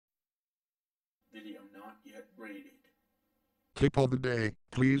Video not yet rated. Tip of the day,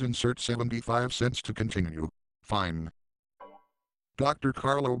 please insert 75 cents to continue. Fine. Dr.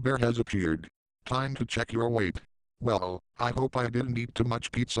 Carlo Bear has appeared. Time to check your weight. Well, I hope I didn't eat too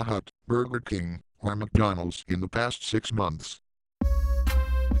much Pizza Hut, Burger King, or McDonald's in the past 6 months.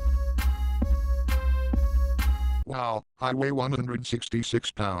 Wow, I weigh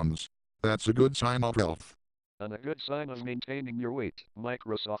 166 pounds. That's a good sign of health. And a good sign of maintaining your weight,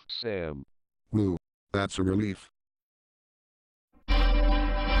 Microsoft Sam. Woo, that's a relief.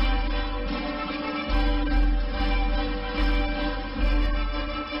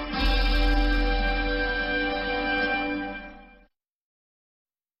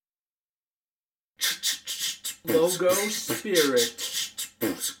 Logo spirit.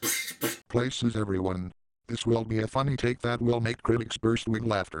 Places everyone. This will be a funny take that will make critics burst with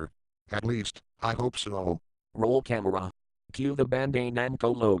laughter. At least, I hope so. Roll camera. Cue the Bandai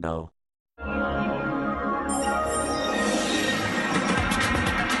Namco logo.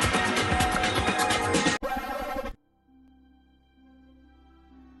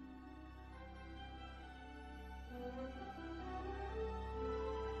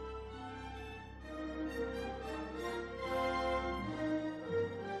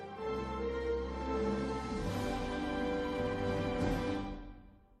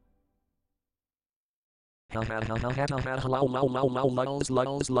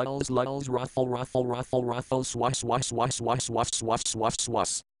 Ruffle,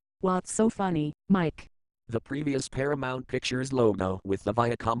 What's so funny, Mike? the previous Paramount Pictures logo with the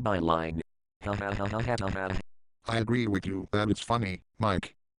Viacom byline. I agree with you that it's funny,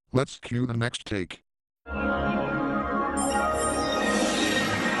 Mike. Let's cue the next take.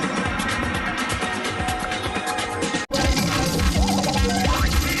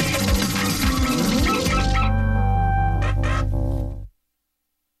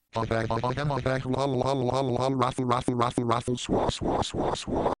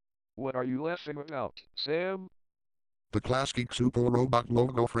 What are you laughing about, Sam? The Klasky-Csupo robot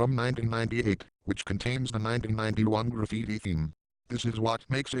logo from 1998, which contains the 1991 Graffiti theme. This is what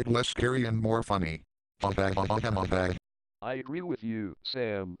makes it less scary and more funny. I agree with you,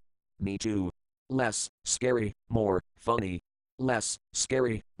 Sam. Me too. Less scary, more funny. Less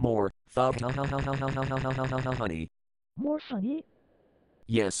scary, more funny. More funny?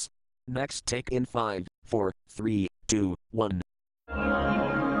 Yes. Next take in 5, 4, 3, 2, 1.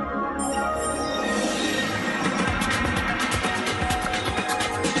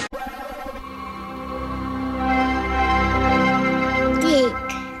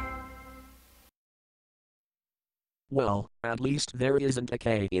 Well, at least there isn't a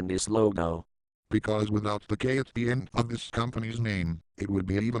K in this logo. Because without the K at the end of this company's name, it would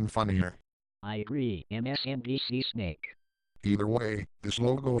be even funnier. I agree, MSNBC Snake. Either way, this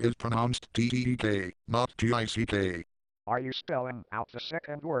logo is pronounced TEK, not TICK. Are you spelling out the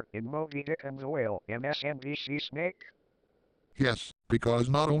second word in Moby Dick and the Whale, MSNBC Snake? Yes, because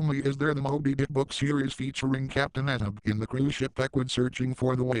not only is there the Moby Dick book series featuring Captain Ahab in the cruise ship Equid searching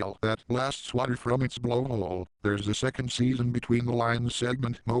for the whale that blasts water from its blowhole, there's the second season Between the Lines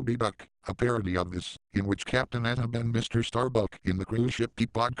segment Moby Duck, a parody of this, in which Captain Ahab and Mr. Starbuck in the cruise ship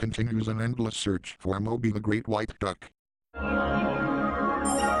Teapot continues an endless search for Moby the Great White Duck.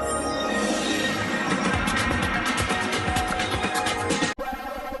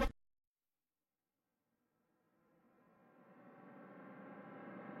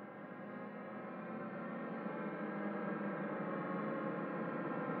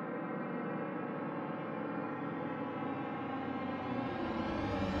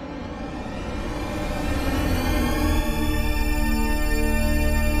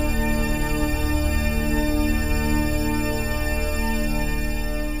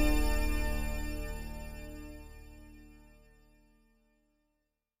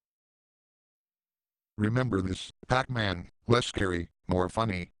 Remember this, Pac-Man, less scary, more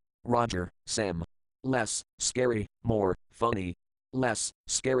funny. Roger, Sam. Less scary, more funny. Less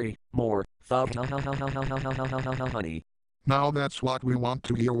scary, more funny. Now that's what we want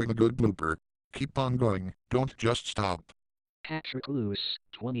to hear with a good blooper. Keep on going, don't just stop. Patrick Luce,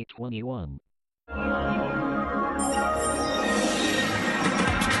 2021.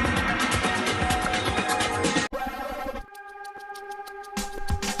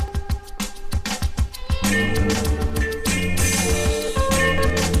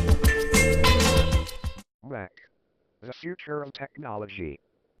 Mac. The future of technology.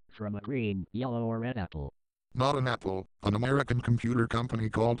 From a green, yellow, or red apple. Not an apple, an American computer company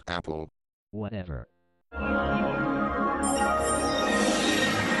called Apple. Whatever.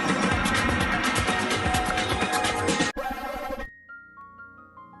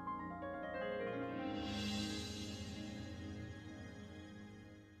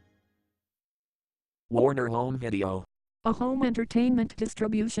 Warner Home Video. A home entertainment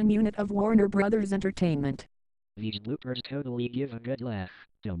distribution unit of Warner Brothers Entertainment. These bloopers totally give a good laugh,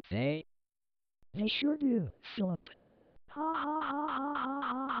 don't they? They sure do, Philip. Ha ha ha ha ha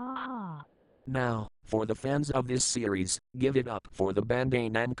ha ha ha. Now, for the fans of this series, give it up for the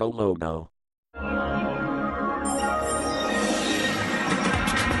Bandai Namco logo.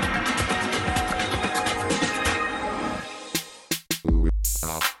 Ooh,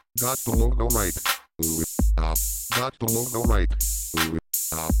 got the logo right. Ooh, got the logo right. Ooh,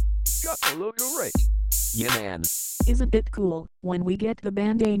 Got the logo right. Yeah man. Isn't it cool when we get the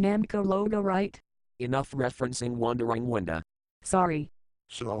Bandai Namco logo right? Enough referencing Wandering Wanda. Sorry.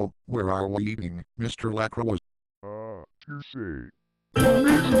 So, where are we eating, Mr. Lacroix? You say.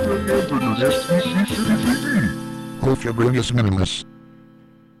 Hope you bring us minimus.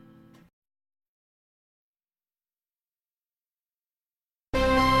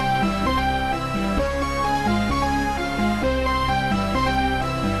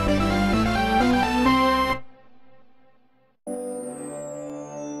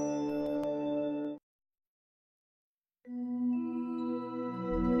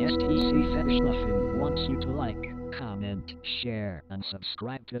 STC Fetish Muffin wants you to like, comment, share, and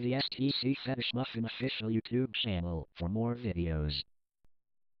subscribe to the STC Fetish Muffin official YouTube channel for more videos.